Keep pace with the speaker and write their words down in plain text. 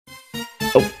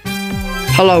Oh,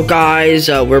 hello guys.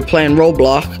 We're playing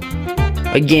Roblox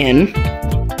again.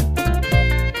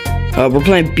 We're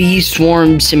playing Bee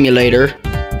Swarm Simulator.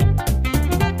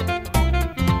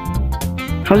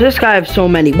 How does this guy have so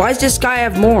many? Why does this guy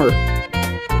have more?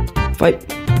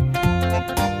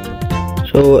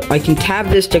 So I can tab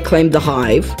this to claim the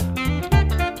hive.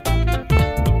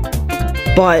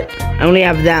 But I only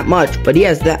have that much. But he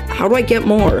has that. How do I get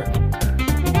more?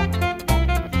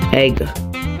 Egg.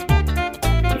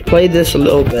 Play this a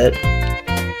little bit.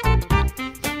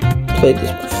 Played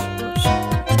this before.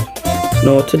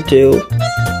 Know what to do.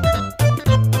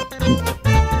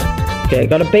 Okay, I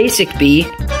got a basic bee.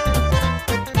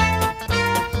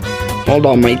 Hold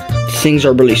on, my things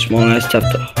are really small. I just have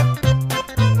to.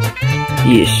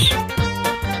 Yes.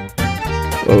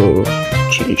 Oh,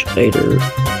 change later.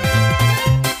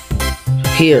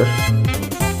 Here.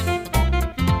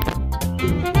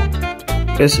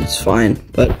 Guess it's fine,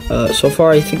 but so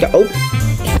far I think oh,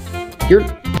 you're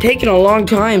taking a long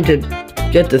time to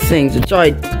get the things. It's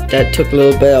alright. That took a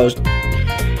little bit. I was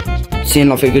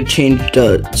seeing if I could change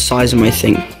the size of my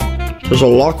thing. There's a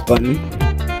lock button.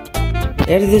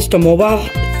 Added this to mobile.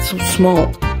 It's so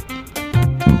small.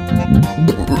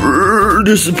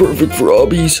 This is perfect for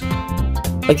hobbies.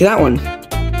 Like that one.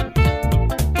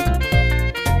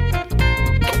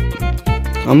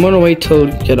 I'm gonna wait till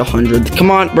we get 100. Come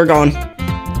on, we're going.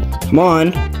 Come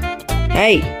on.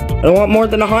 Hey, I don't want more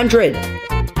than 100.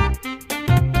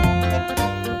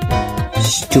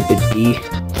 Stupid bee.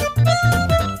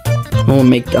 I wanna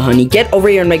make the honey. Get over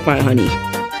here and make my honey.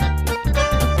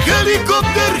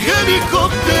 Helicopter,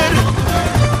 helicopter.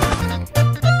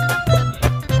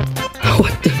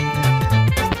 What the?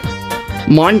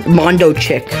 Mondo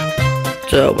chick.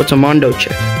 So, what's a Mondo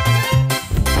chick?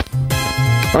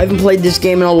 I haven't played this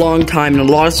game in a long time and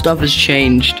a lot of stuff has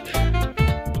changed.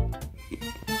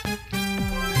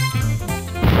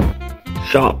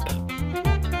 Shop.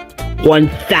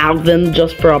 1,000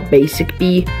 just for a basic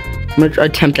bee. I'm gonna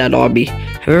attempt that obby.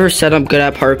 Have you ever said I'm good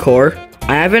at parkour?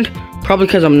 I haven't. Probably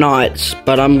because I'm not,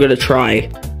 but I'm gonna try.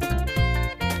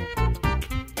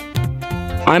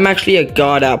 I'm actually a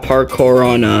god at parkour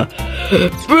on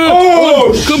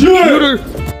computer.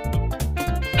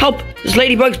 Shit. Help! This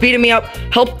ladybug's beating me up.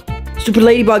 Help! Stupid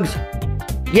ladybugs.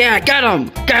 Yeah, get him!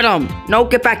 Get him! No,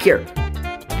 get back here.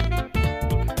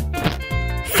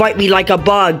 Fight me like a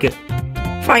bug.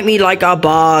 Fight me like a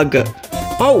bug.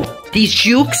 Oh, these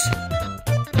jukes?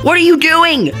 What are you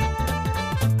doing?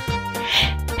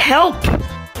 Help!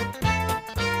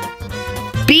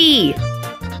 Bee!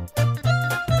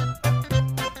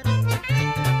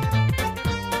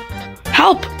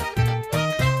 Help!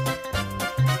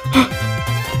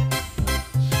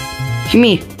 Give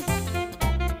me.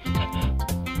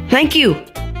 Thank you.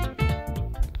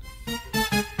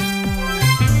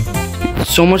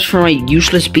 So much for my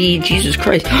useless bee. Jesus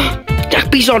Christ. That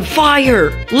bee's on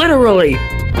fire! Literally!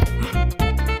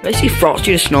 Did I see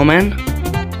Frosty the Snowman?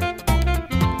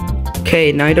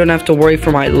 Okay, now I don't have to worry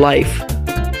for my life.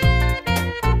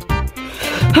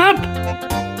 Help!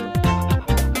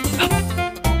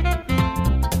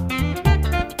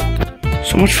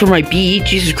 So much for my bee.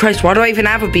 Jesus Christ, why do I even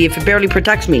have a bee if it barely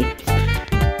protects me?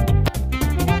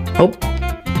 Oh,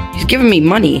 he's giving me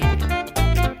money.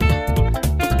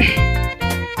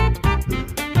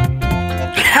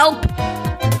 Help!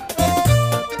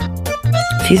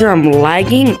 It's either I'm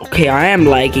lagging. Okay, I am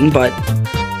lagging, but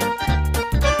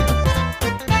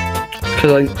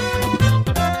because I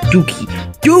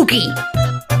Dookie!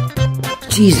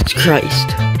 Jesus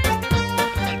Christ.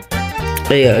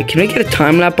 Hey, can I get a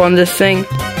time lapse on this thing?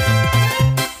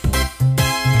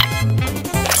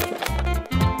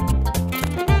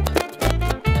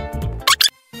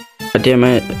 God damn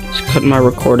it, it's cutting my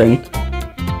recording.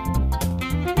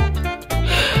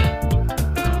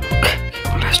 Okay,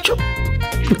 last jump.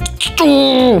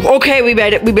 Okay, we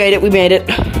made it.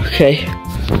 Okay.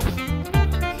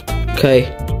 Okay.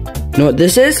 You know what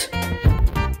this is?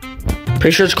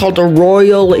 Pretty sure it's called the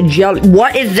Royal Jelly.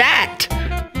 What is that?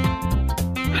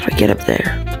 How do I get up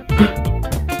there?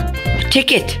 A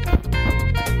ticket.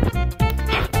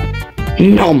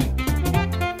 Nom.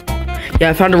 Yeah,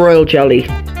 I found a Royal Jelly.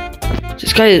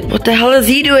 This guy, what the hell is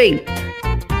he doing?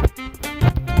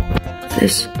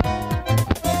 This.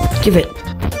 Give it.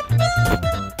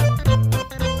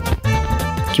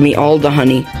 Give me all the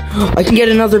honey. I can get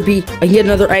another bee. I can get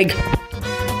another egg.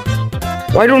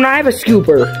 Why don't I have a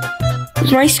scooper?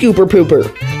 Where's my scooper pooper?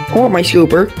 I want my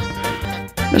scooper.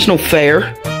 That's no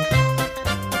fair.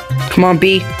 Come on,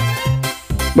 bee.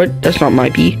 What? That's not my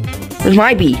bee. Where's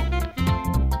my bee?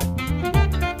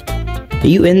 Are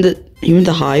you in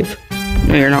the hive?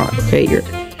 No, you're not. Okay, you're...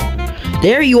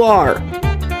 There you are!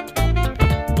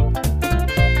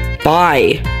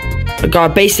 Bye. I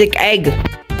got a basic egg.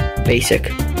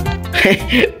 Basic.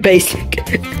 Basic.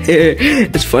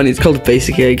 It's funny, it's called a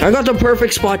basic egg. I got the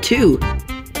perfect spot too.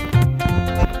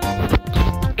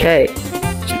 Okay.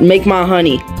 Make my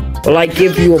honey. Will I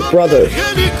give you a brother?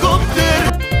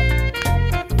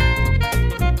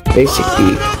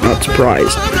 Basically, not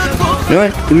surprised. You know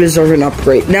what? You deserve an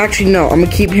upgrade. No, actually, no. I'm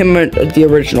gonna keep him at the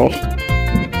original.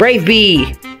 Brave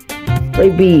bee.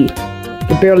 Brave bee. I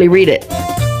can barely read it.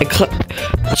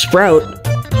 A sprout.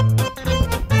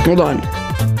 Hold on.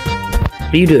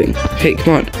 What are you doing? Okay,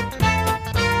 come on.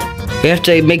 We have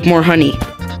to make more honey.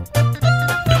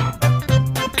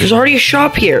 There's already a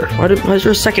shop here. Why is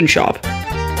there a second shop?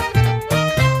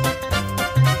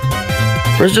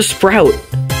 Where's the sprout?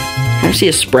 I don't see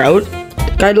a sprout.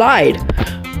 The guy lied.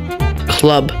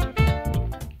 Club.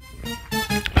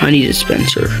 Honey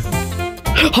dispenser.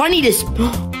 Honey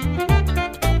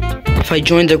If I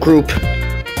join the group.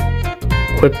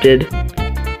 Equipped.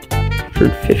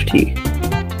 150.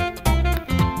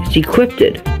 It's equipped.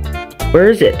 Where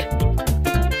is it?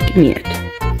 Give me it.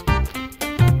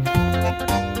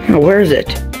 Oh, where is it?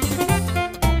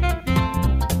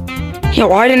 Yeah,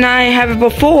 why didn't I have it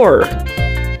before?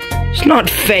 It's not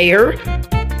fair.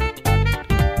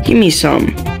 Give me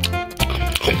some.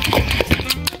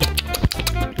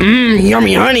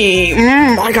 Yummy honey.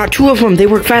 I got 2 of them. They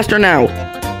work faster now.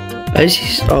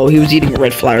 Oh, he was eating a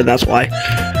red flower, that's why.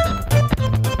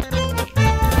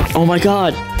 Oh my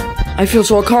god. I feel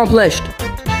so accomplished.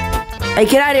 Hey,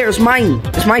 get out of here. It's mine.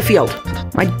 It's my field.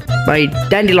 My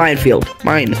dandelion field.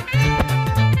 Mine.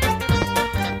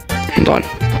 Hold on.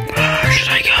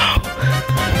 Should I go?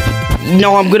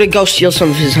 No, I'm gonna go steal some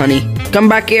of his honey. Come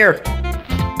back here.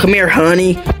 Come here,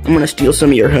 honey. I'm gonna steal some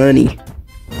of your honey.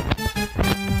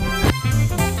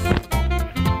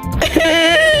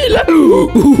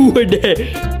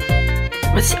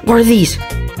 What are these?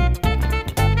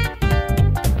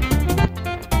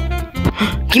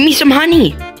 Give me some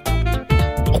honey.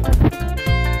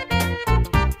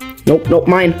 Nope,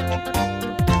 mine.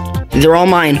 These are all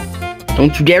mine.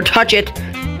 Don't you dare touch it.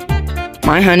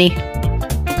 My honey.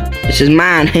 This is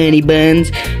mine, honey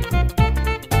buns.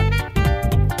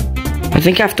 I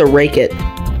think I have to rake it.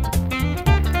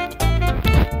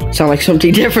 Sound like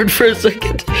something different for a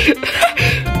second.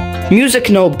 Music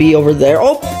note B over there.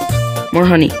 Oh, more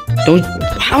honey.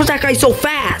 How's that guy so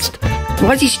fast?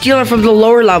 Why is he stealing from the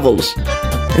lower levels?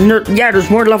 And there's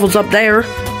more levels up there.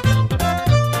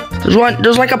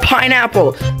 There's like a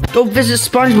pineapple. Go visit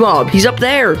SpongeBob. He's up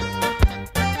there.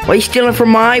 Why are you stealing from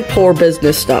my poor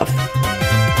business stuff?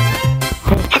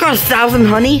 I got 1,000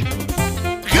 honey.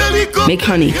 Make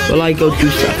honey while I go do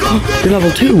stuff. You're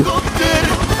level 2.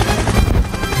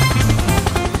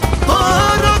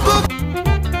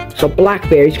 So Black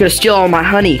Bear, he's gonna steal all my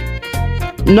honey.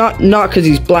 Not because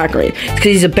he's black, right? It's because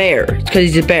he's a bear. It's because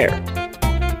he's a bear.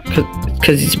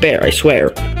 Because he's a bear, I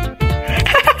swear.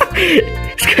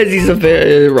 It's because he's a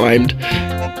bear. It rhymed.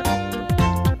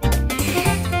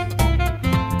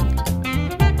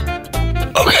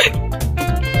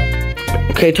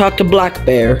 Okay, talk to Black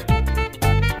Bear.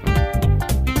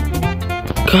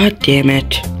 God damn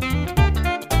it.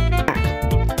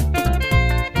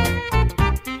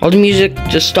 All the music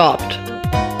just stopped.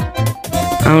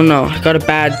 I don't know. I got a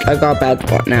bad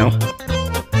spot now.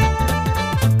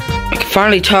 I can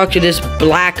finally talk to this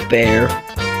Black Bear.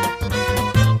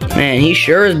 Man, he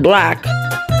sure is black.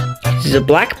 He's a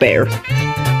black bear.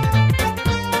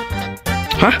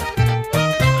 Huh?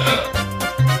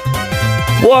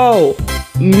 Whoa!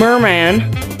 Merman.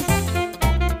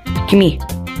 Gimme.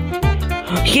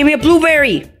 He gave me a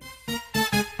blueberry!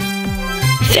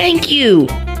 Thank you!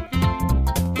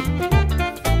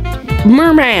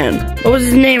 Merman! What was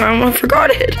his name? I forgot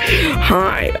it.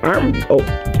 Hi, oh,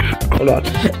 hold on.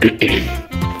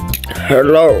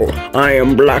 Hello, I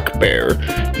am Black Bear.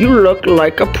 You look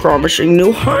like a promising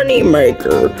new honey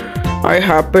maker. I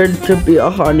happen to be a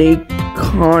honey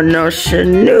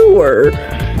connoisseur.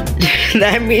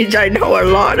 That means I know a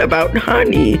lot about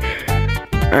honey.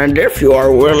 And if you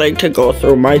are willing to go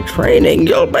through my training,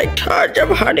 you'll make tons of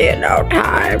honey in no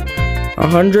time.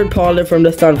 100 pollen from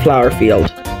the sunflower field.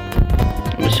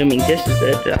 I'm assuming this is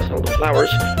it. That's all the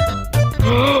flowers.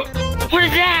 What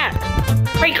is that?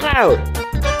 Rain cloud.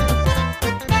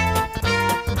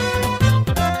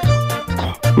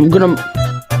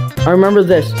 I remember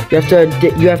this. You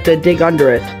have to dig under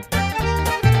it.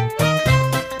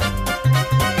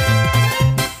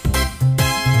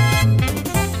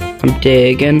 I'm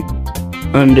digging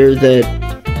under the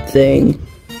thing.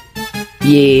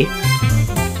 Yeah.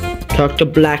 Talk to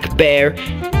Black Bear.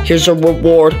 Here's a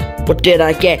reward. What did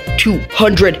I get?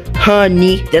 200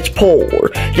 honey. That's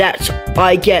poor. That's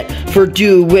I get for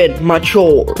doing my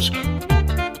chores.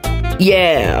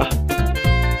 Yeah.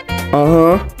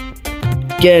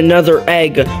 Get another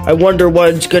egg. I wonder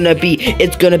what it's gonna be.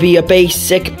 It's gonna be a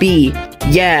basic B.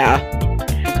 Yeah.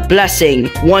 Blessing.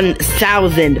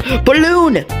 1,000.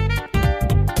 Balloon!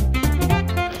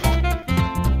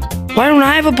 Why don't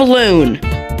I have a balloon?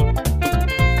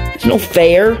 It's no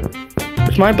fair.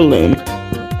 Where's my balloon?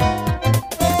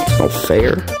 It's no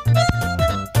fair.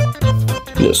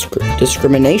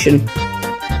 Discrimination.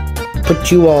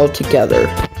 Put you all together.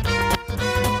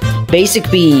 Basic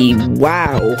B.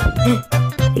 Wow.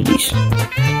 What are these?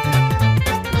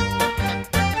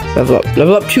 Level up.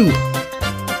 Level up 2.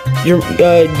 You're,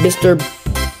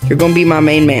 you're gonna be my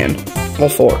main man. All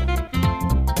 4.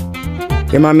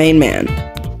 You're my main man.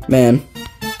 Man.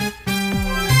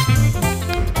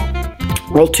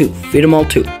 All 2. Feed them all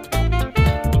 2.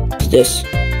 What's this?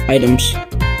 Items.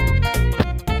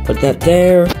 Put that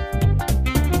there.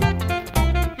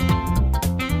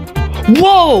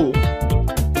 Whoa!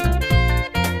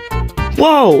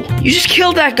 Whoa! You just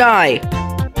killed that guy!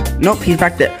 Nope, he's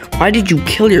back there. Why did you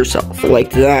kill yourself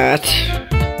like that?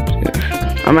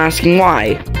 I'm asking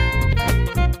why.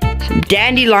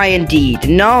 Dandelion deed.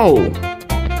 No!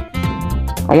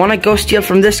 I want to go steal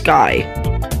from this guy.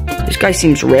 This guy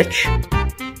seems rich.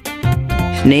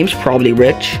 His name's probably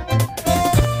Rich.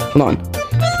 Hold on.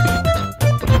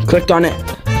 Clicked on it.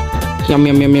 Yum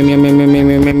yum yum yum yum yum yum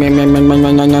yum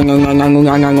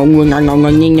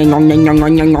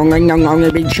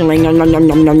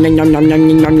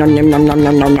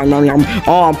yum.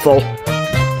 Oh, I'm full.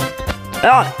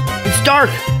 Ah, it's dark.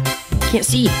 Can't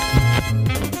see.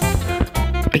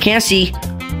 I can't see,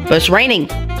 but it's raining.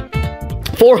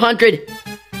 400.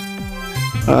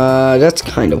 That's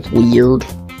kind of weird.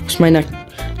 What's my next?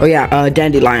 Oh yeah,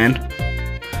 dandelion.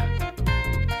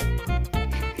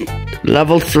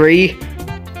 Level 3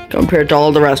 compared to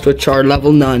all the rest, which are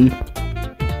level none.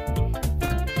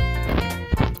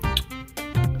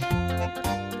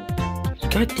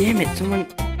 God damn it! Someone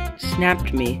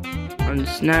snapped me on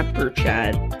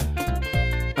Snapchat.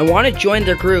 I want to join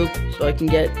their group so I can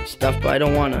get stuff, but I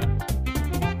don't want to.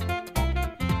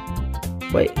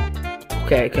 Wait.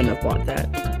 Okay, I couldn't have bought that.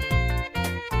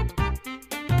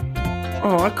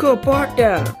 Oh, I could have bought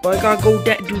that, but I gotta go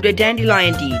do the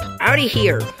dandelion deed. Out of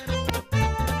here.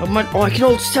 How much? Oh, I can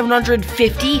hold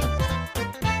 750?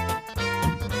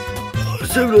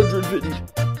 750.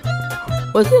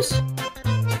 What's this?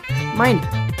 Mine.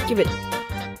 Give it.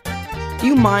 Do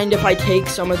you mind if I take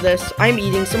some of this? I'm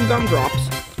eating some gumdrops.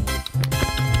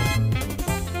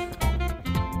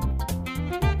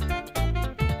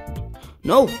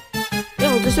 No.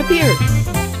 It'll disappear.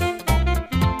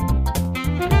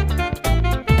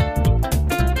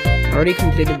 I already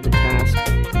completed the task.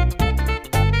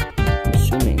 I'm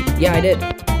assuming. Yeah, I did.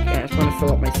 Okay, I just want to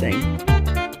fill up my thing.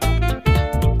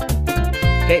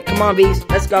 Okay, come on, bees.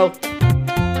 Let's go.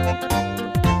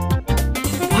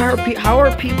 How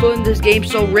are people in this game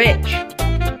so rich?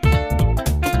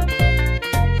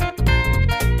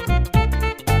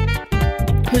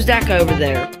 Who's that guy over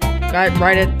there? Guy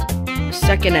right at the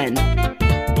second end.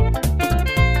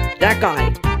 That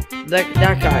guy.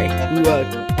 That guy who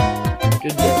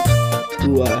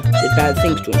did bad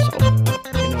things to himself.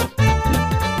 You know.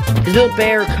 His little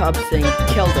bear cub thing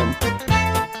killed him.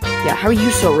 Yeah, how are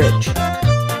you so rich?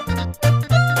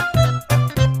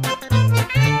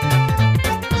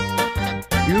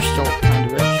 You're still kind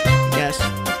of rich, I guess.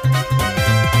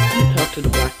 Talk to the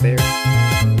black bear.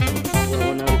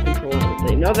 Growing out of control.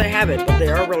 They know they have it, but they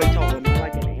are really tall. Am I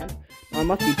like an ant? Well, I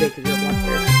must be big because you're a black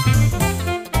bear.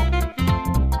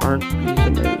 Aren't these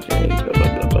amazing?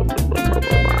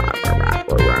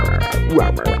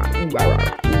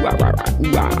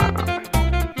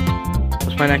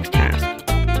 What's my next task?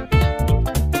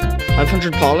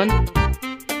 500 pollen?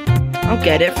 I'll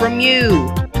get it from you.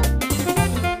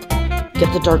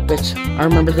 Get the dark bits. I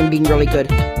remember them being really good.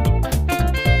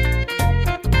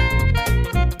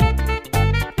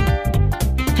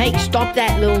 Hey, stop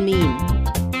that little meme.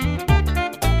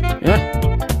 You know what?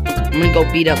 I'm gonna go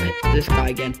beat up this guy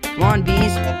again. Come on,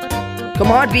 bees.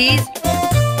 Come on, bees.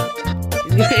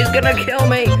 He's gonna kill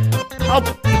me. Help.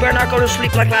 You better not go to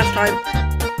sleep like last time.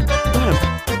 Got him.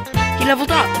 He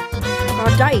leveled up.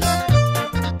 Got dice.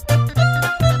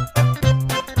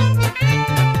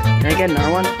 Can I get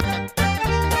another one?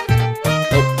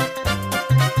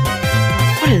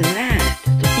 What is that?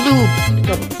 The blue.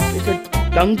 It's a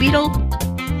dung beetle?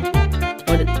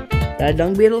 What is that? A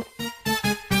dung beetle?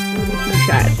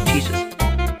 Shot. Jesus.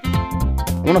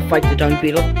 I want to fight the dung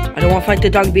beetle. I don't want to fight the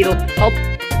dung beetle. Help!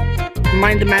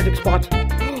 Mind the magic spots.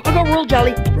 I got royal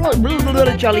jelly. Royal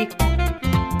jelly.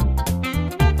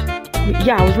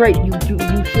 Yeah, I was right. You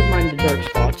should mind the dark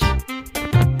spots.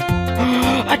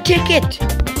 A ticket!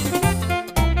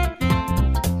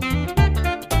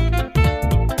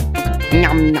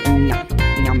 Yum, yum, yum.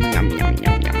 Yum, yum, yum,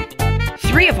 yum, yum.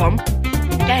 3 of them?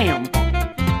 Damn.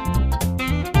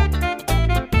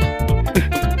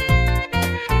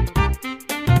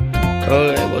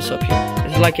 Okay, what's up here?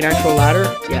 Is it like an actual ladder?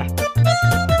 Yeah.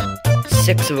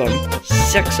 6 of them.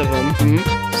 6 of them.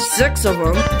 6 of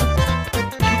them.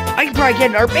 I can probably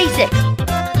get our basic.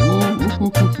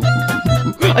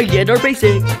 I get our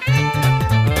basic.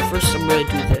 First, I'm gonna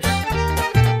do this.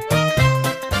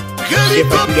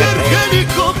 Helicopter,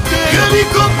 helicopter,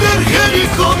 helicopter,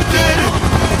 helicopter.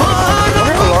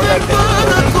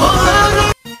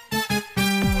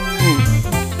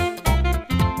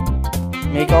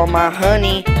 Make all my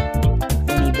honey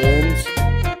buns.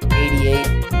 88.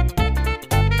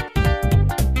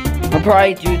 I'll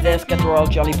probably do this, get the royal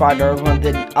jelly binder, and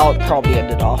then I'll probably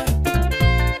end it off.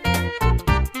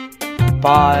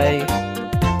 Bye.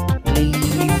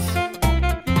 Leave.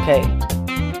 Okay.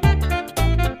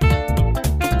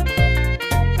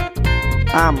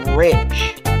 I'm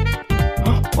rich.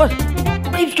 What?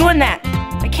 Who keeps doing that?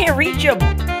 I can't reach him.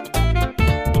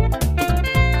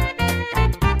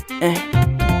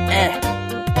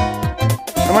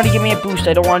 Somebody give me a boost.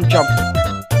 I don't want to jump.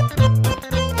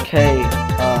 Okay.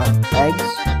 Eggs.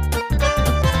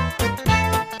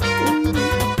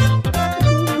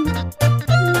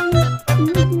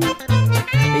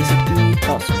 Basically,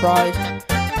 not surprised.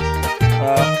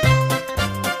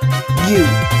 You.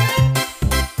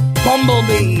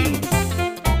 Bumblebees!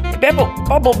 Hey,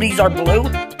 bumblebees are blue.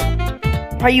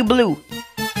 Why are you blue?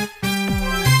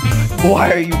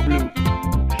 Why are you blue?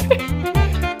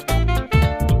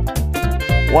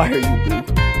 Why are you blue?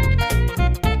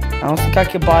 I don't think I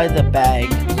could buy the bag.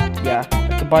 Yeah,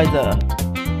 I could buy the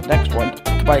next one.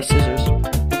 I could buy scissors.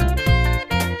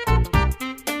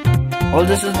 Well,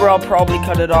 this is where I'll probably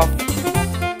cut it off.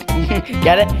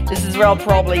 Get it? This is where I'll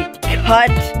probably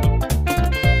cut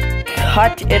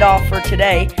it off for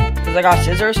today, because I got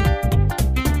scissors.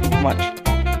 How much?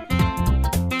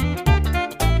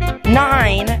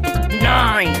 9.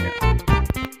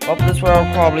 Well, this is where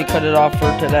I'll probably cut it off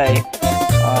for today.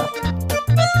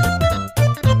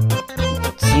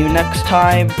 See you next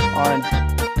time on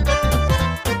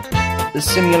the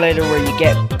simulator where you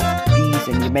get bees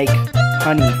and you make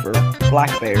honey for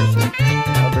black bears and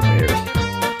other bears.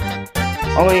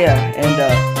 Oh yeah, and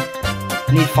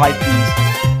I need 5 bees.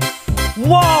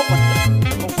 Whoa!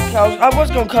 What the? I was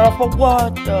gonna cut off, but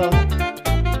what the?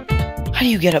 How do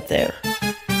you get up there?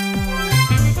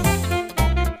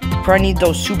 Probably need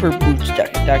those super boots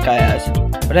that guy has.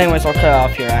 But anyways, I'll cut it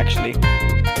off here actually.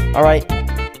 Alright.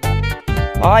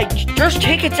 Bye. Just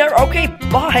take it there. Okay,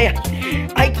 bye.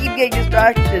 I keep getting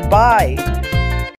distracted. Bye.